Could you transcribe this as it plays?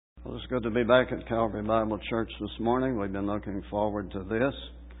Well, it's good to be back at Calvary Bible Church this morning. We've been looking forward to this.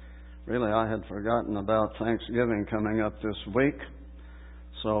 Really, I had forgotten about Thanksgiving coming up this week.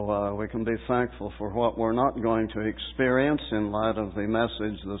 So we can be thankful for what we're not going to experience in light of the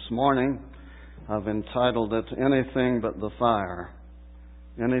message this morning. I've entitled it, Anything But the Fire.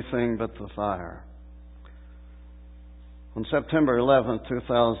 Anything But the Fire. On September 11,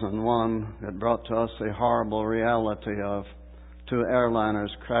 2001, it brought to us the horrible reality of two airliners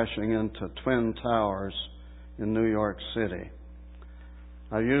crashing into twin towers in New York City.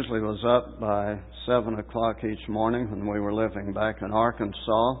 I usually was up by 7 o'clock each morning when we were living back in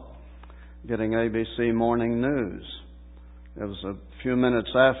Arkansas, getting ABC Morning News. It was a few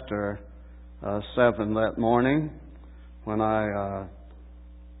minutes after 7 that morning when I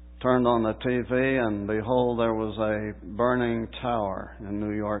turned on the TV, and behold, there was a burning tower in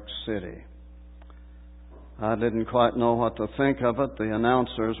New York City. I didn't quite know what to think of it. The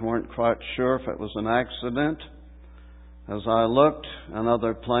announcers weren't quite sure if it was an accident. As I looked,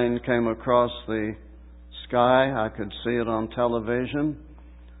 another plane came across the sky. I could see it on television.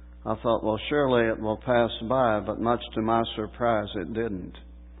 I thought, well, surely it will pass by, but much to my surprise, it didn't.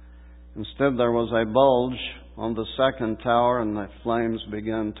 Instead, there was a bulge on the second tower, and the flames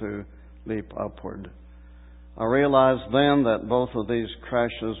began to leap upward. I realized then that both of these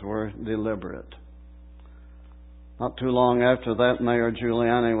crashes were deliberate. Not too long after that, Mayor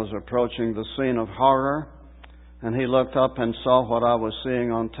Giuliani was approaching the scene of horror, and he looked up and saw what I was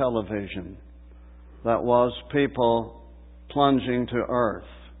seeing on television. That was people plunging to earth,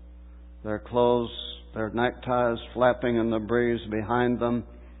 their clothes, their neckties flapping in the breeze behind them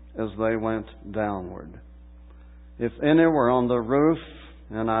as they went downward. If any were on the roof,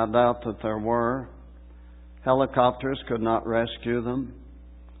 and I doubt that there were, helicopters could not rescue them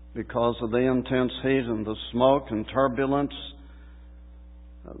because of the intense heat and the smoke and turbulence.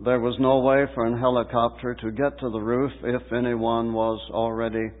 There was no way for a helicopter to get to the roof if anyone was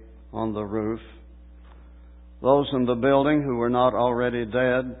already on the roof. Those in the building who were not already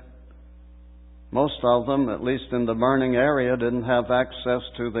dead, most of them, at least in the burning area, didn't have access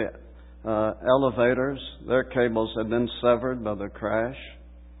to the elevators. Their cables had been severed by the crash.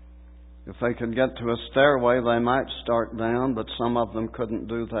 If they could get to a stairway, they might start down, but some of them couldn't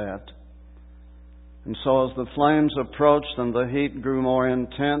do that. And so as the flames approached and the heat grew more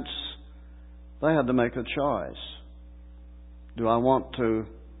intense, they had to make a choice. Do I want to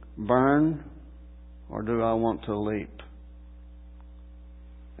burn, or do I want to leap?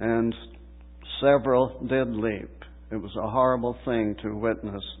 And several did leap. It was a horrible thing to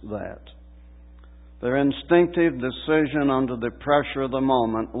witness that. Their instinctive decision under the pressure of the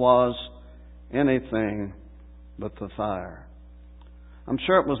moment was anything but the fire. I'm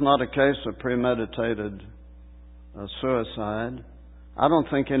sure it was not a case of premeditated suicide. I don't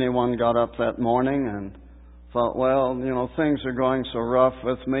think anyone got up that morning and thought, well, things are going so rough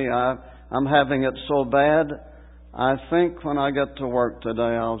with me. I'm having it so bad. I think when I get to work today,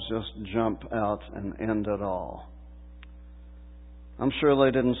 I'll just jump out and end it all. I'm sure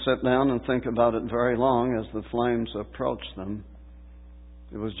they didn't sit down and think about it very long as the flames approached them.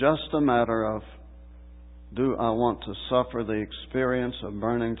 It was just a matter of, do I want to suffer the experience of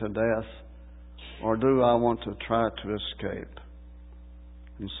burning to death, or do I want to try to escape?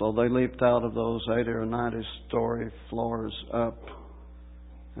 And so they leaped out of those 80 or 90-story floors up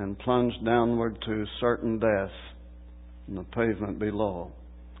and plunged downward to certain death in the pavement below.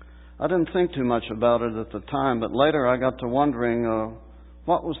 I didn't think too much about it at the time, but later I got to wondering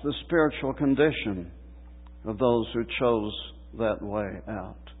what was the spiritual condition of those who chose that way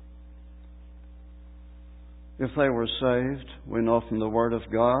out. If they were saved, we know from the Word of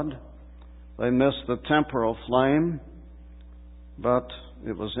God, they missed the temporal flame, but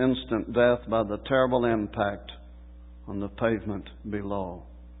it was instant death by the terrible impact on the pavement below.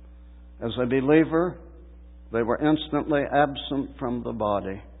 As a believer, they were instantly absent from the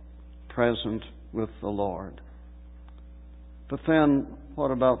body, present with the Lord. But then,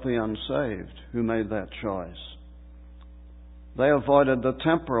 what about the unsaved who made that choice? They avoided the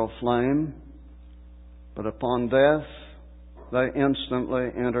temporal flame, but upon death, they instantly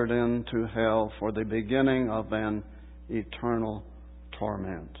entered into hell for the beginning of an eternal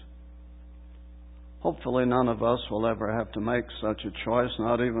torment. Hopefully none of us will ever have to make such a choice,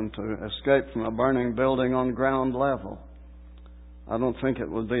 not even to escape from a burning building on ground level. I don't think it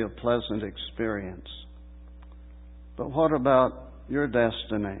would be a pleasant experience. But what about your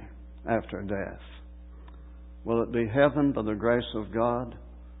destiny after death? Will it be heaven by the grace of God,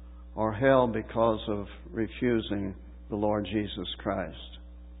 or hell because of refusing the Lord Jesus Christ?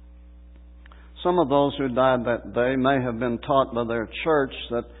 Some of those who died that day may have been taught by their church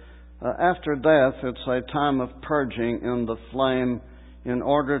that After death, it's a time of purging in the flame in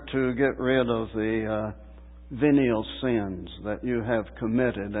order to get rid of the venial sins that you have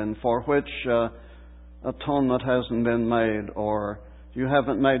committed and for which atonement hasn't been made, or you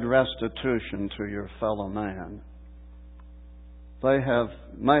haven't made restitution to your fellow man. They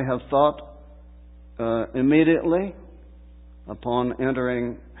may have thought immediately upon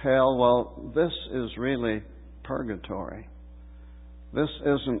entering hell, well, this is really purgatory. This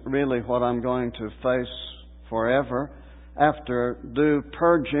isn't really what I'm going to face forever. After due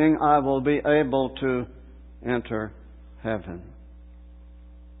purging, I will be able to enter heaven.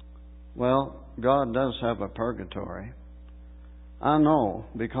 Well, God does have a purgatory. I know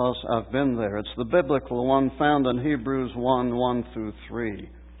because I've been there. It's the biblical one found in Hebrews 1:1-3,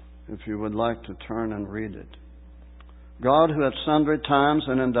 if you would like to turn and read it. God, who at sundry times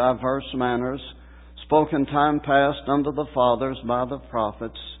and in diverse manners spoke in time past unto the fathers by the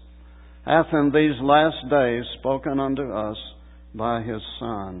prophets, hath in these last days spoken unto us by His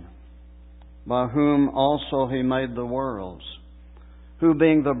Son, by whom also He made the worlds, who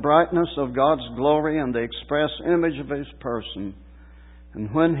being the brightness of God's glory and the express image of His person,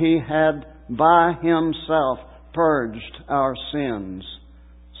 and when He had by Himself purged our sins,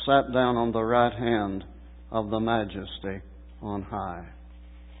 sat down on the right hand of the Majesty on high.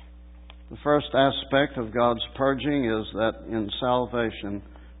 The first aspect of God's purging is that in salvation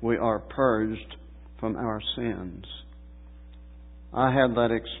we are purged from our sins. I had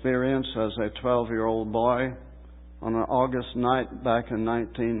that experience as a 12-year-old boy on an August night back in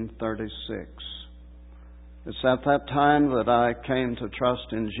 1936. It's at that time that I came to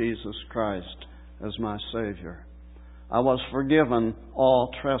trust in Jesus Christ as my Savior. I was forgiven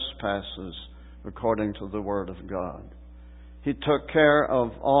all trespasses according to the Word of God. He took care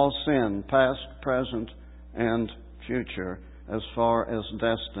of all sin, past, present, and future, as far as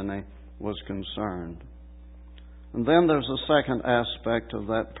destiny was concerned. And then there's a second aspect of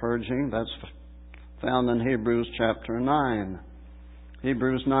that purging that's found in Hebrews chapter 9.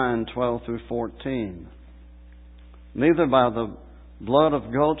 Hebrews 9:12-14. Neither by the blood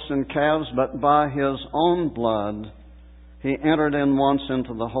of goats and calves, but by His own blood He entered in once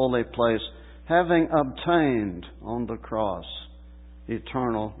into the holy place, having obtained on the cross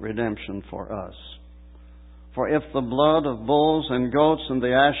eternal redemption for us. For if the blood of bulls and goats and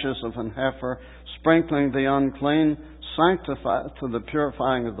the ashes of an heifer, sprinkling the unclean, sanctify to the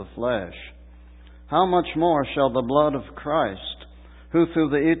purifying of the flesh, how much more shall the blood of Christ, who through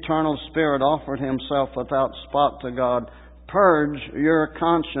the eternal Spirit offered Himself without spot to God, purge your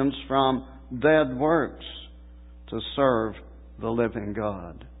conscience from dead works to serve the living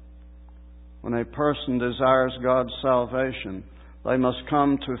God? When a person desires God's salvation, they must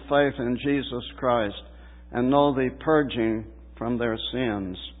come to faith in Jesus Christ and know the purging from their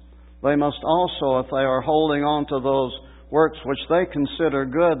sins. They must also, if they are holding on to those works which they consider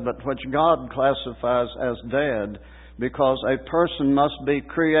good but which God classifies as dead, because a person must be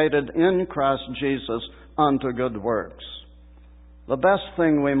created in Christ Jesus unto good works. The best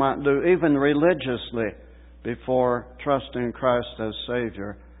thing we might do, even religiously, before trusting Christ as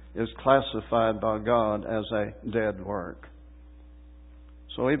Savior, is classified by God as a dead work.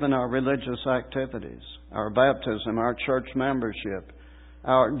 So even our religious activities, our baptism, our church membership,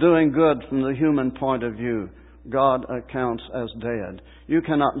 our doing good from the human point of view, God accounts as dead. You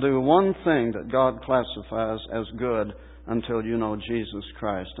cannot do one thing that God classifies as good until you know Jesus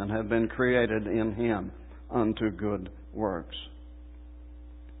Christ and have been created in Him unto good works.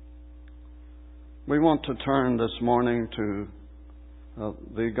 We want to turn this morning to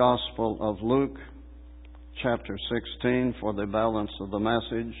the Gospel of Luke, chapter 16, for the balance of the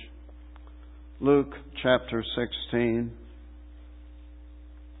message. Luke, chapter 16.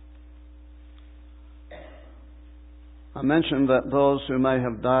 I mentioned that those who may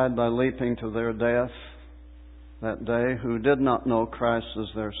have died by leaping to their death that day, who did not know Christ as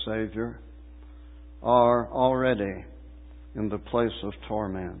their Savior, are already in the place of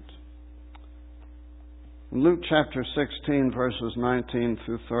torment. In Luke chapter 16, verses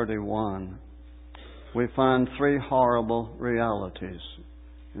 19-31, we find three horrible realities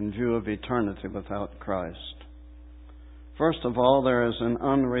in view of eternity without Christ. First of all, there is an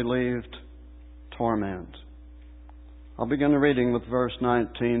unrelieved torment. I'll begin reading with verse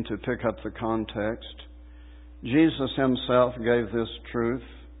 19 to pick up the context. Jesus Himself gave this truth.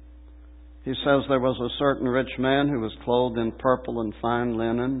 He says, there was a certain rich man who was clothed in purple and fine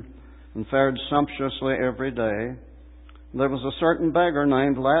linen and fared sumptuously every day. There was a certain beggar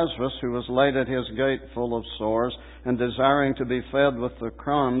named Lazarus who was laid at his gate full of sores and desiring to be fed with the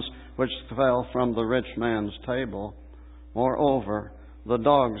crumbs which fell from the rich man's table. Moreover, the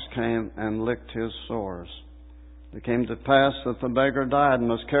dogs came and licked his sores. It came to pass that the beggar died and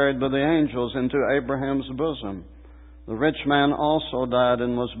was carried by the angels into Abraham's bosom. The rich man also died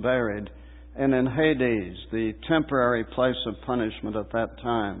and was buried. And in Hades, the temporary place of punishment at that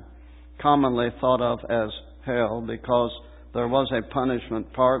time, commonly thought of as hell, because there was a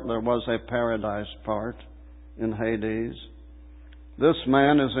punishment part, there was a paradise part in Hades. This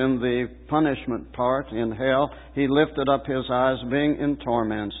man is in the punishment part in hell. He lifted up his eyes, being in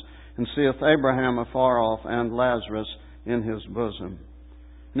torments, and seeth Abraham afar off, and Lazarus in his bosom.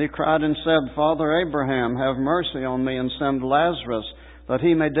 And he cried and said, Father Abraham, have mercy on me, and send Lazarus, that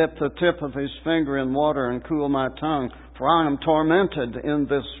he may dip the tip of his finger in water and cool my tongue, for I am tormented in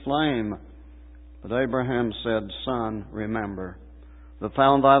this flame. But Abraham said, Son, remember that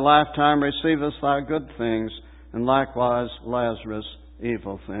thou in thy lifetime receivest thy good things, and likewise Lazarus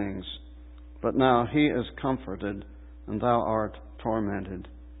evil things. But now he is comforted, and thou art tormented.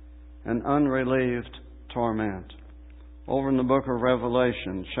 An unrelieved torment. Over in the book of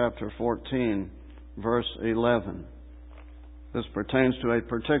Revelation, chapter 14, verse 11. This pertains to a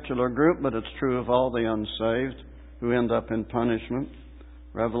particular group, but it's true of all the unsaved who end up in punishment.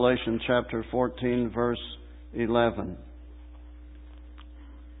 Revelation chapter 14, verse 11.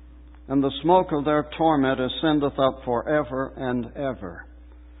 And the smoke of their torment ascendeth up forever and ever.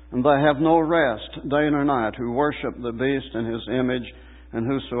 And they have no rest day nor night, who worship the beast and his image, and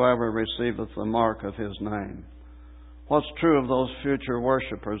whosoever receiveth the mark of his name. What's true of those future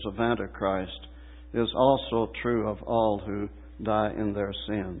worshippers of Antichrist is also true of all who die in their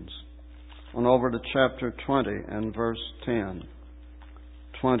sins. On over to chapter 20 and verse 10.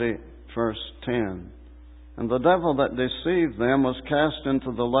 20, verse 10. And the devil that deceived them was cast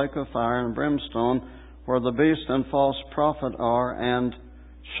into the lake of fire and brimstone, where the beast and false prophet are, and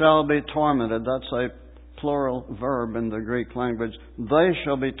shall be tormented. That's a plural verb in the Greek language. They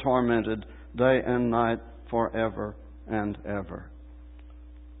shall be tormented day and night forever and ever.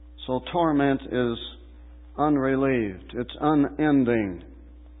 So torment is unrelieved. It's unending.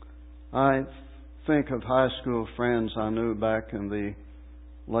 I think of high school friends I knew back in the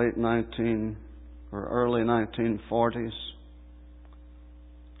late early 1940s.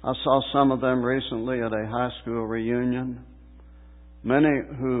 I saw some of them recently at a high school reunion. Many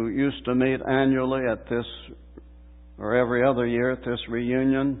who used to meet annually at this, or every other year at this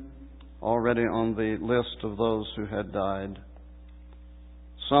reunion, already on the list of those who had died.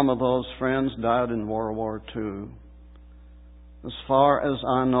 Some of those friends died in World War II. As far as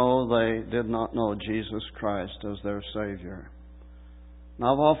I know, they did not know Jesus Christ as their Savior. And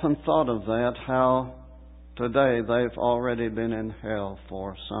I've often thought of that, how today they've already been in hell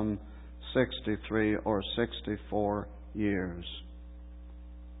for some 63 or 64 years.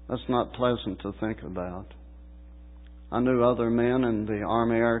 That's not pleasant to think about. I knew other men in the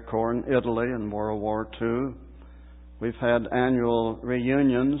Army Air Corps in Italy in World War II. We've had annual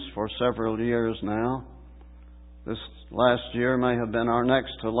reunions for several years now. This last year may have been our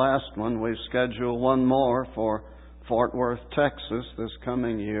next to last one. We've scheduled one more for Fort Worth, Texas this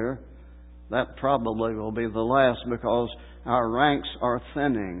coming year. That probably will be the last, because our ranks are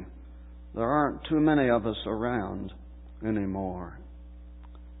thinning. There aren't too many of us around anymore.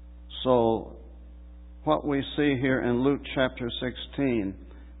 So, what we see here in Luke chapter 16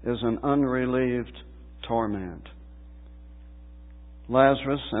 is an unrelieved torment.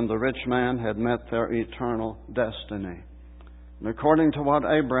 Lazarus and the rich man had met their eternal destiny. And according to what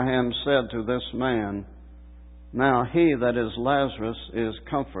Abraham said to this man, now he, that is Lazarus, is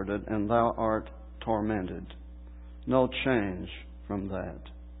comforted, and thou art tormented. No change from that.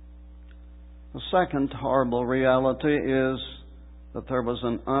 The second horrible reality is that there was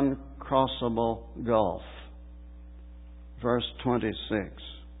an uncrossable gulf. Verse 26.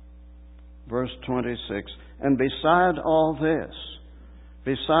 Verse 26. And beside all this,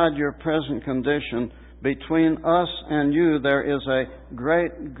 beside your present condition, between us and you there is a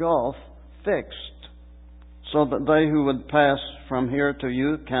great gulf fixed, so that they who would pass from here to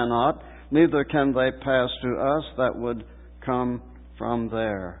you cannot, neither can they pass to us that would come from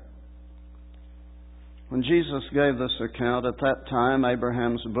there. When Jesus gave this account, at that time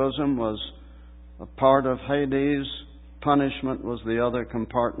Abraham's bosom was a part of Hades. Punishment was the other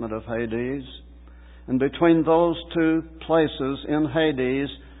compartment of Hades. And between those two places in Hades,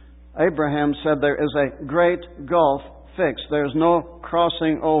 Abraham said there is a great gulf fixed. There's no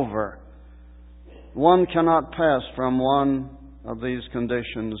crossing over. One cannot pass from one of these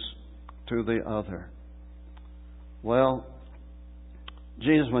conditions to the other. Well,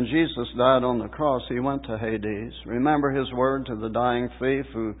 when Jesus died on the cross, He went to Hades. Remember His word to the dying thief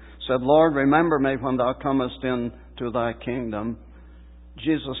who said, Lord, remember me when Thou comest into Thy kingdom.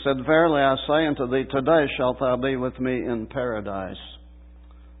 Jesus said, "Verily I say unto thee, today shalt thou be with me in paradise."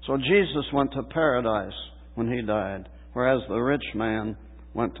 So Jesus went to paradise when He died, whereas the rich man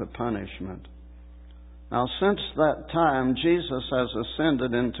went to punishment. Now, since that time, Jesus has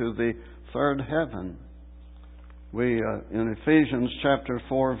ascended into the third heaven. In Ephesians chapter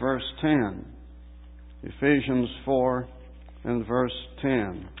 4, verse 10. Ephesians 4 and verse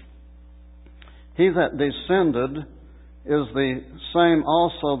 10. He that descended is the same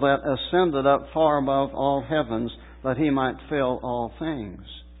also that ascended up far above all heavens, that He might fill all things.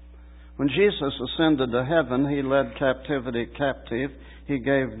 When Jesus ascended to heaven, He led captivity captive. He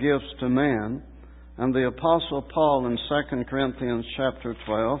gave gifts to man. And the Apostle Paul in 2 Corinthians chapter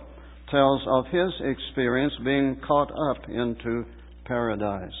 12 tells of his experience being caught up into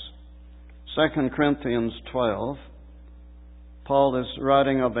paradise. 2 Corinthians 12, Paul is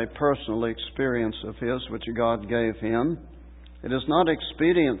writing of a personal experience of his which God gave him. "It is not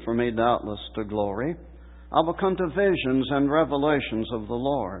expedient for me, doubtless, to glory. I will come to visions and revelations of the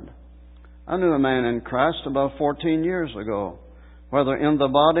Lord. I knew a man in Christ about 14 years ago. Whether in the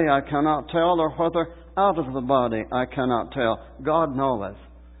body I cannot tell, or whether out of the body I cannot tell. God knoweth.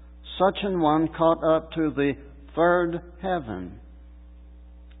 Such an one caught up to the third heaven.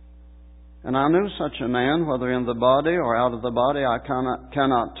 And I knew such a man, whether in the body or out of the body I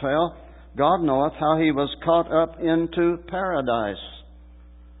cannot tell. God knoweth how he was caught up into paradise."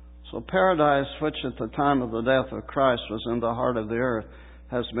 So paradise, which at the time of the death of Christ was in the heart of the earth,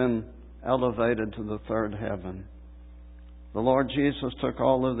 has been elevated to the third heaven. The Lord Jesus took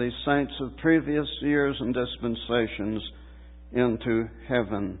all of these saints of previous years and dispensations into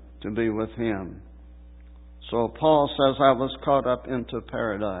heaven to be with Him. So Paul says, "I was caught up into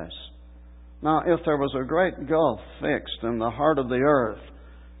paradise." Now, if there was a great gulf fixed in the heart of the earth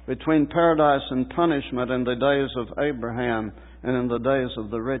between paradise and punishment in the days of Abraham and in the days of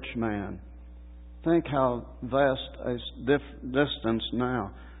the rich man, think how vast a distance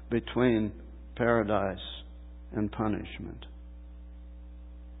now between paradise and punishment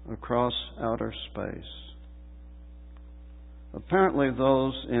across outer space. Apparently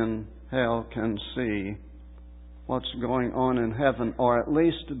those in hell can see what's going on in heaven, or at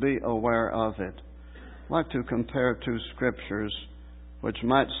least be aware of it. I'd like to compare two scriptures which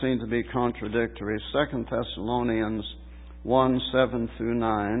might seem to be contradictory. 2 Thessalonians 1, 7 through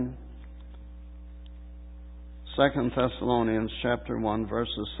 9. 2 Thessalonians chapter 1,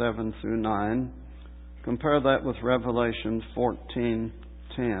 verses 7 through 9. Compare that with Revelation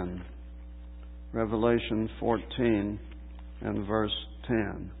 14:10. Revelation 14 and verse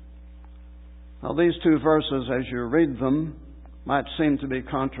 10. Now these two verses, as you read them, might seem to be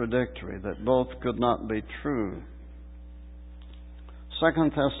contradictory, that both could not be true.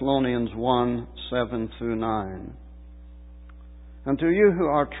 2 Thessalonians 1, 7 through 9. "And to you who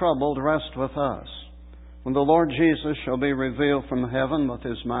are troubled, rest with us, when the Lord Jesus shall be revealed from heaven with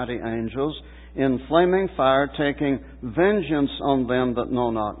His mighty angels, in flaming fire, taking vengeance on them that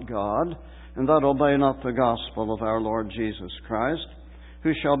know not God, and that obey not the gospel of our Lord Jesus Christ,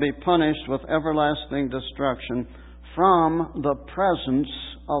 who shall be punished with everlasting destruction from the presence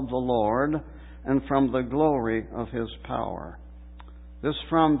of the Lord and from the glory of His power." This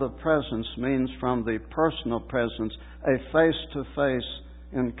 "from the presence" means from the personal presence, a face-to-face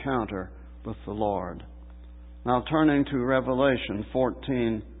encounter with the Lord. Now turning to Revelation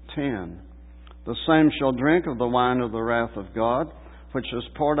 14:10. "The same shall drink of the wine of the wrath of God, which is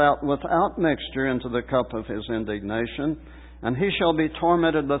poured out without mixture into the cup of His indignation, and he shall be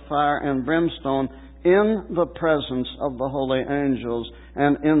tormented with fire and brimstone in the presence of the holy angels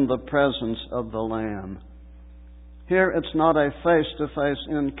and in the presence of the Lamb." Here it's not a face-to-face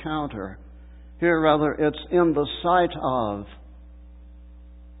encounter. Here, rather, it's in the sight of,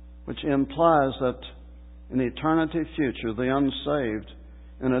 which implies that in eternity future, the unsaved,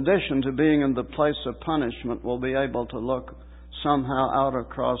 in addition to being in the place of punishment, will be able to look somehow out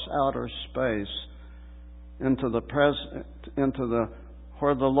across outer space into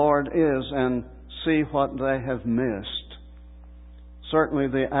where the Lord is and see what they have missed. Certainly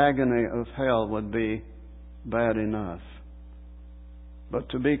the agony of hell would be bad enough. But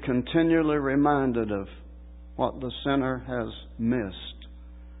to be continually reminded of what the sinner has missed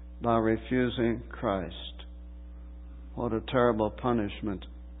by refusing Christ, what a terrible punishment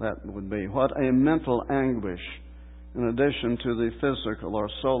that would be. What a mental anguish, in addition to the physical or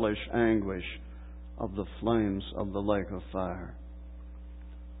soulish anguish of the flames of the lake of fire.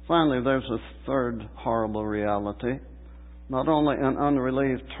 Finally, there's a third horrible reality. Not only an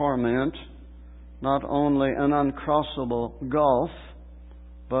unrelieved torment, not only an uncrossable gulf,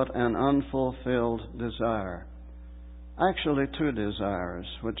 but an unfulfilled desire. Actually, two desires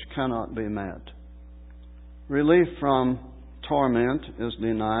which cannot be met. Relief from torment is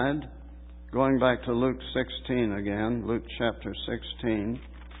denied. Going back to Luke 16 again, Luke chapter 16,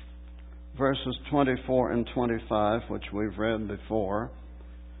 verses 24 and 25, which we've read before.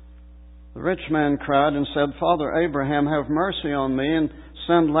 The rich man cried and said, Father Abraham, have mercy on me, and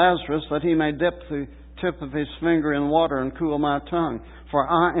send Lazarus that he may dip the tip of his finger in water and cool my tongue, for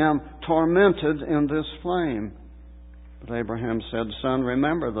I am tormented in this flame. But Abraham said, Son,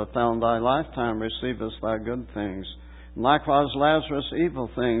 remember that thou in thy lifetime receivest thy good things, and likewise Lazarus evil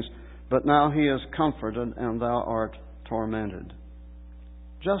things, but now he is comforted, and thou art tormented.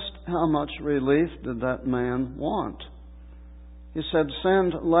 Just how much relief did that man want? He said,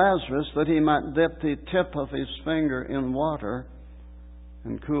 Send Lazarus that he might dip the tip of his finger in water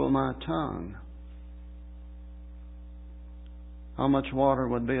and cool my tongue. How much water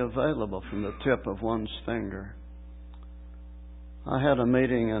would be available from the tip of one's finger? I had a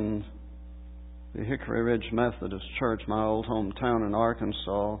meeting in the Hickory Ridge Methodist Church, my old hometown in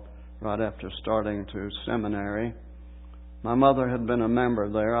Arkansas, right after starting to seminary. My mother had been a member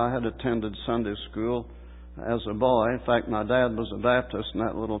there. I had attended Sunday school as a boy. In fact, my dad was a Baptist in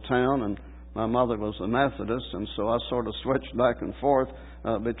that little town, and my mother was a Methodist, and so I sort of switched back and forth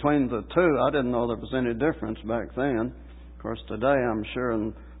between the two. I didn't know there was any difference back then. Of course, today I'm sure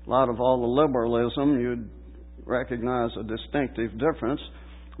in light of all the liberalism, you'd recognize a distinctive difference.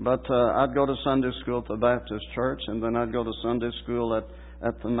 But I'd go to Sunday school at the Baptist church, and then I'd go to Sunday school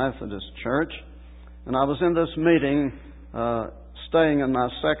at the Methodist church. And I was in this meeting staying in my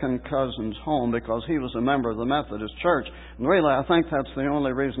second cousin's home because he was a member of the Methodist church. And really, I think that's the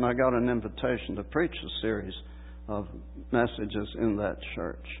only reason I got an invitation to preach a series of messages in that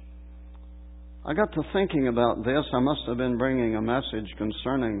church. I got to thinking about this. I must have been bringing a message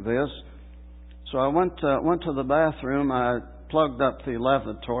concerning this. So I went to the bathroom. I plugged up the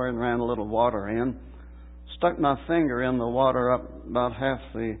lavatory and ran a little water in. Stuck my finger in the water up about half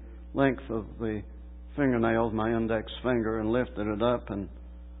the length of the fingernail of my index finger and lifted it up, and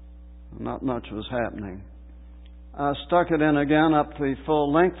not much was happening. I stuck it in again up the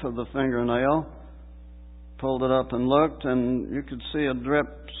full length of the fingernail, pulled it up and looked, and you could see a drip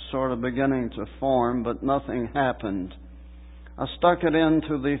sort of beginning to form, but nothing happened. I stuck it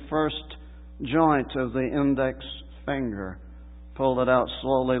into the first joint of the index finger, pulled it out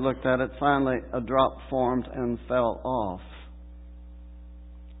slowly, looked at it. Finally, a drop formed and fell off.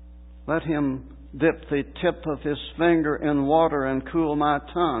 Let him dip the tip of his finger in water and cool my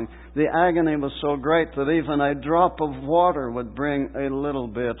tongue. The agony was so great that even a drop of water would bring a little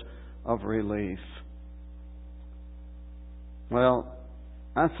bit of relief. Well,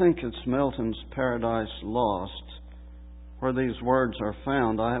 I think it's Milton's Paradise Lost where these words are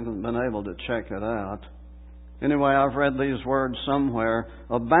found. I haven't been able to check it out. Anyway, I've read these words somewhere.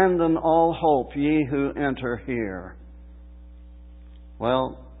 Abandon all hope, ye who enter here.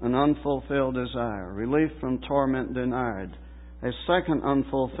 Well, an unfulfilled desire. Relief from torment denied. A second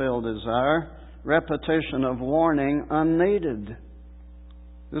unfulfilled desire. Repetition of warning unneeded.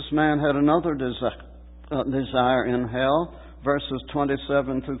 This man had another desire in hell. Verses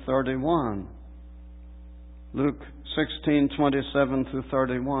 27 through 31. Luke 16:27 through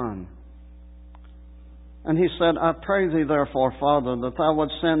 31. And he said, I pray thee therefore, Father, that thou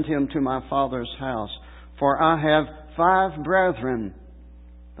wouldst send him to my father's house. For I have 5 brethren,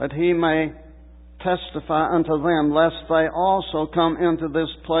 that he may testify unto them, lest they also come into this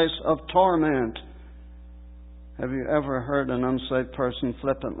place of torment. Have you ever heard an unsaved person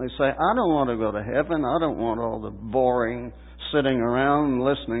flippantly say, I don't want to go to heaven. I don't want all the boring sitting around and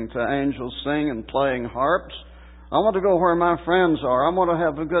listening to angels sing and playing harps. I want to go where my friends are. I want to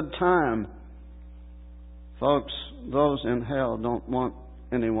have a good time. Folks, those in hell don't want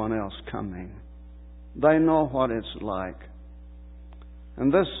anyone else coming. They know what it's like.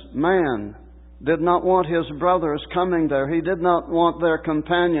 And this man did not want his brothers coming there. He did not want their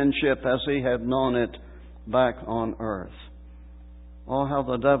companionship as he had known it back on earth. Oh, how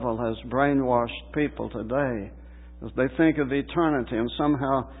the devil has brainwashed people today as they think of eternity and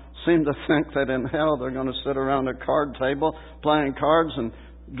somehow seem to think that in hell they're going to sit around a card table playing cards and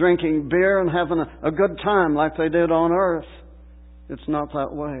drinking beer and having a good time like they did on earth. It's not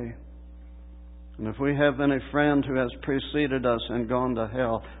that way. And if we have any friend who has preceded us and gone to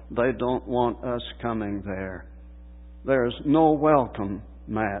hell, they don't want us coming there. There's no welcome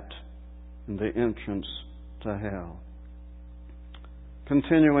mat in the entrance to hell.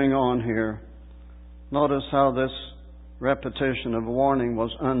 Continuing on here, notice how this repetition of warning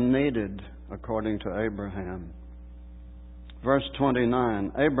was unneeded according to Abraham. Verse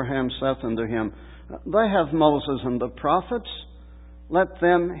 29, Abraham saith unto him, They have Moses and the prophets. Let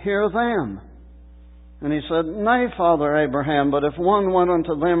them hear them. And he said, Nay, Father Abraham, but if one went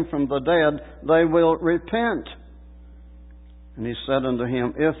unto them from the dead, they will repent. And he said unto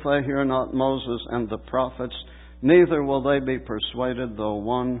him, If they hear not Moses and the prophets, neither will they be persuaded, though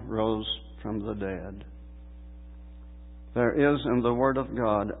one rose from the dead. There is in the Word of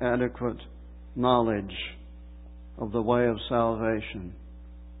God adequate knowledge of the way of salvation.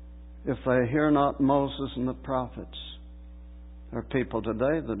 If they hear not Moses and the prophets, there are people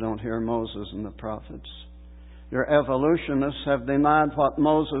today that don't hear Moses and the prophets. Your evolutionists have denied what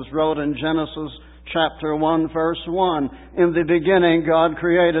Moses wrote in Genesis chapter 1, verse 1. In the beginning, God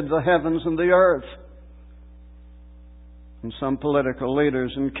created the heavens and the earth. And some political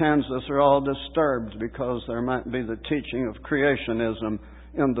leaders in Kansas are all disturbed because there might be the teaching of creationism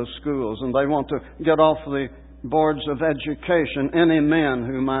in the schools. And they want to get off the boards of education any men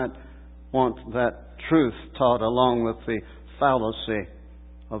who might want that truth taught along with the fallacy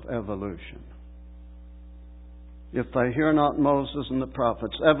of evolution. If they hear not Moses and the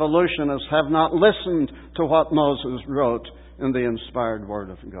prophets, evolutionists have not listened to what Moses wrote in the inspired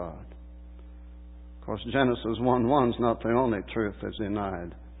Word of God. Of course, Genesis 1:1 is not the only truth that's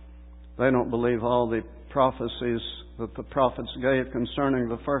denied. They don't believe all the prophecies that the prophets gave concerning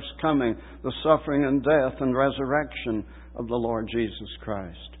the first coming, the suffering and death and resurrection of the Lord Jesus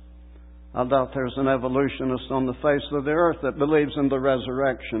Christ. I doubt there's an evolutionist on the face of the earth that believes in the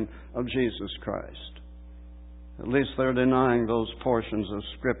resurrection of Jesus Christ. At least they're denying those portions of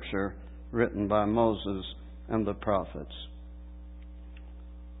Scripture written by Moses and the prophets.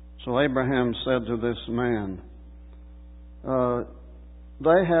 So Abraham said to this man,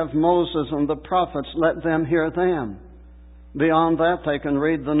 they have Moses and the prophets, let them hear them. Beyond that, they can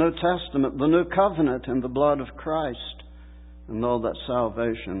read the New Testament, the New Covenant in the blood of Christ, and know that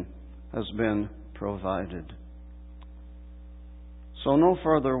salvation has been provided. So no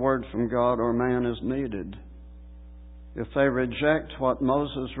further word from God or man is needed. If they reject what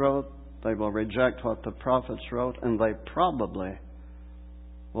Moses wrote, they will reject what the prophets wrote, and they probably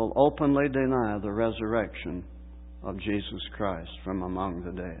will openly deny the resurrection of Jesus Christ from among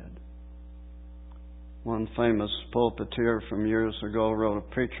the dead. One famous pulpiteer from years ago wrote,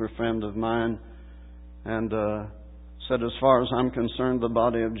 a preacher friend of mine, and said, as far as I'm concerned, the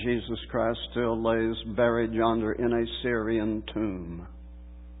body of Jesus Christ still lays buried yonder in a Syrian tomb.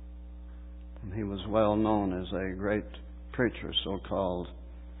 And he was well known as a great preacher, so-called,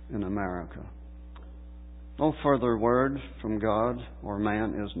 in America. No further word from God or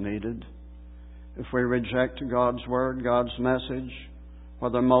man is needed. If we reject God's Word, God's message,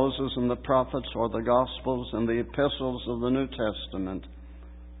 whether Moses and the prophets or the Gospels and the epistles of the New Testament,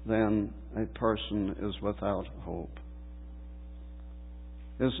 then a person is without hope.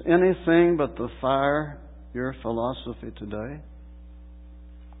 Is anything but the fire your philosophy today?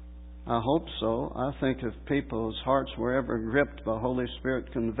 I hope so. I think if people's hearts were ever gripped by Holy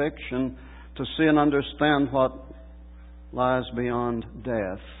Spirit conviction to see and understand what lies beyond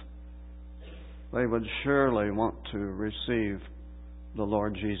death, they would surely want to receive the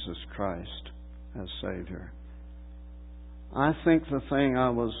Lord Jesus Christ as Savior. I think the thing I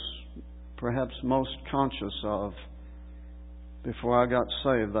was perhaps most conscious of before I got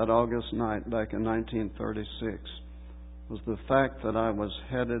saved that August night back in 1936 was the fact that I was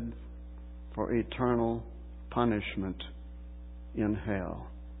headed for eternal punishment in hell.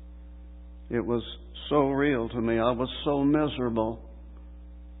 It was so real to me. I was so miserable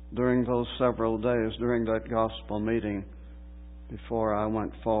during those several days, during that gospel meeting, before I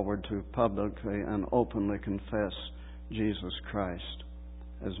went forward to publicly and openly confess Jesus Christ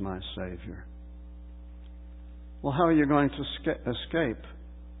as my Savior. Well, how are you going to escape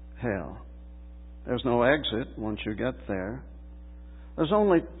hell? There's no exit once you get there. There's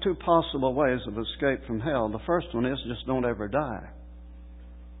only two possible ways of escape from hell. The first one is just don't ever die.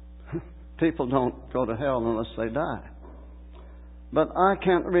 People don't go to hell unless they die. But I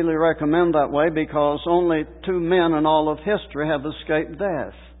can't really recommend that way because only 2 men in all of history have escaped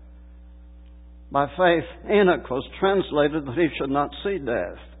death. By faith, Enoch was translated that he should not see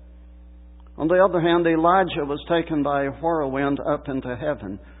death. On the other hand, Elijah was taken by a whirlwind up into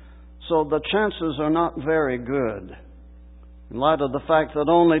heaven. So the chances are not very good. In light of the fact that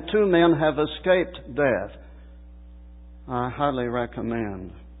only 2 men have escaped death, I highly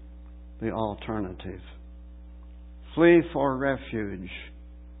recommend the alternative. Flee for refuge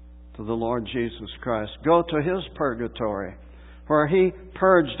to the Lord Jesus Christ. Go to His purgatory, where He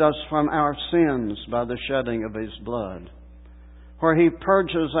purged us from our sins by the shedding of His blood, where He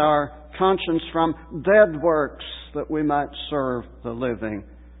purges our conscience from dead works that we might serve the living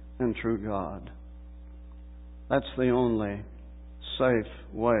and true God. That's the only safe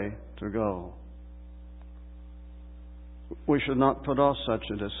way to go. We should not put off such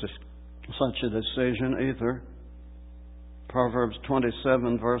a decision either. Proverbs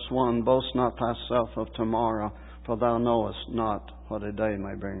 27 verse 1, boast not thyself of tomorrow, for thou knowest not what a day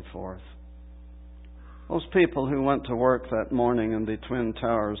may bring forth. Those people who went to work that morning in the Twin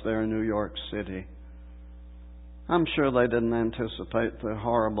Towers there in New York City, I'm sure they didn't anticipate the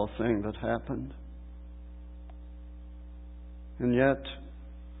horrible thing that happened. And yet,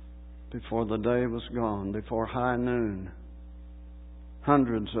 before the day was gone, before high noon,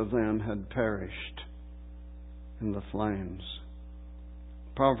 hundreds of them had perished in the flames.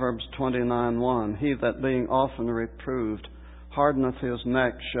 Proverbs 29:1, he that being often reproved hardeneth his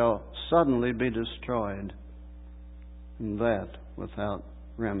neck shall suddenly be destroyed, and that without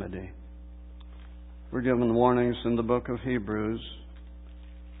remedy. We're given warnings in the book of Hebrews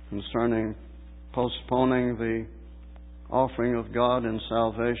concerning postponing the offering of God in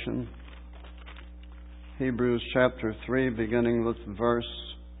salvation. Hebrews chapter 3, beginning with verse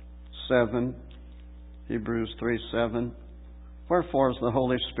 7. Hebrews 3:7. Wherefore, as the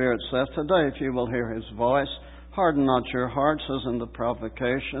Holy Spirit saith, today, if you will hear His voice, harden not your hearts as in the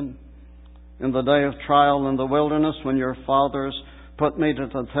provocation, in the day of trial in the wilderness, when your fathers put me to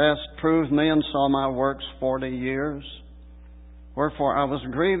the test, proved me, and saw my works 40 years. Wherefore I was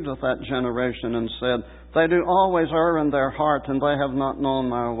grieved with that generation, and said, they do always err in their heart, and they have not known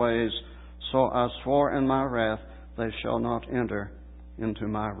my ways. So I swore in my wrath, they shall not enter into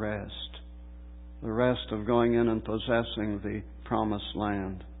my rest. The rest of going in and possessing the promised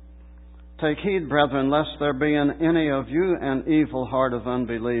land. Take heed, brethren, lest there be in any of you an evil heart of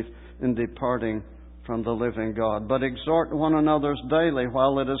unbelief in departing from the living God. But exhort one another daily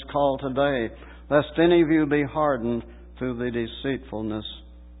while it is called today, lest any of you be hardened through the deceitfulness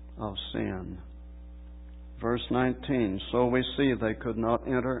of sin. Verse 19, so we see they could not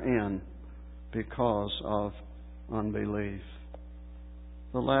enter in because of unbelief.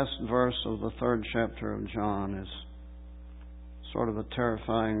 The last verse of the 3rd chapter of John is sort of a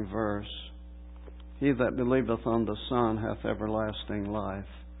terrifying verse. He that believeth on the Son hath everlasting life,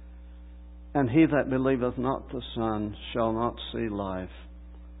 and he that believeth not the Son shall not see life,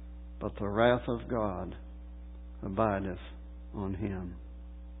 but the wrath of God abideth on him.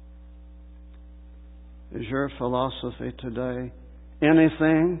 Is your philosophy today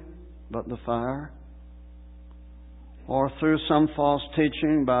anything but the fire? Or through some false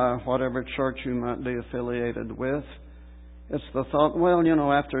teaching by whatever church you might be affiliated with, it's the thought, well,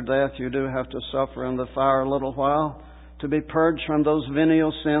 after death you do have to suffer in the fire a little while to be purged from those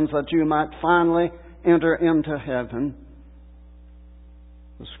venial sins that you might finally enter into heaven.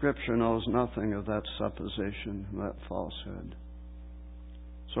 The Scripture knows nothing of that supposition, that falsehood.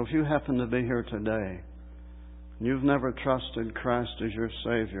 So if you happen to be here today, and you've never trusted Christ as your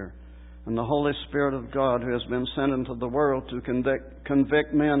Savior, and the Holy Spirit of God who has been sent into the world to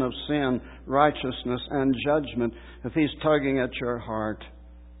convict men of sin, righteousness, and judgment, if He's tugging at your heart,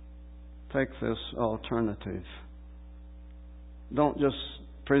 take this alternative. Don't just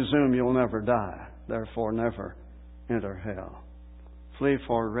presume you'll never die, therefore never enter hell. Flee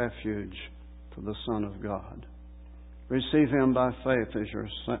for refuge to the Son of God. Receive Him by faith as your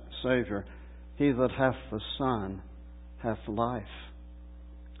Savior. He that hath the Son hath life,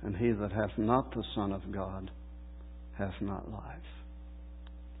 and he that hath not the Son of God hath not life.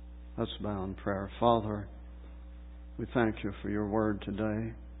 Let's bow in prayer. Father, we thank You for Your word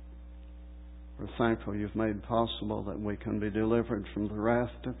today. We're thankful You've made possible that we can be delivered from the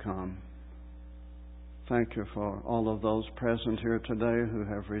wrath to come. Thank You for all of those present here today who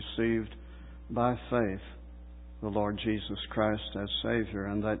have received by faith the Lord Jesus Christ as Savior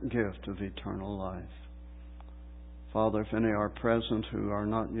and that gift of eternal life. Father, if any are present who are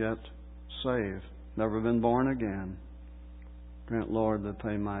not yet saved, never been born again, grant, Lord, that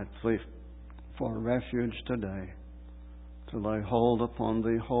they might flee for refuge today, to lay hold upon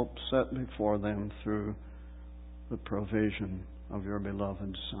the hope set before them through the provision of Your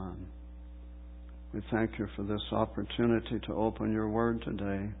beloved Son. We thank You for this opportunity to open Your word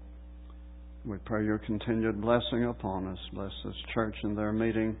today. We pray Your continued blessing upon us. Bless this church in their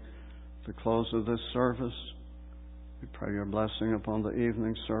meeting at the close of this service. We pray Your blessing upon the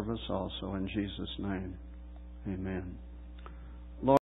evening service also. In Jesus' name, amen.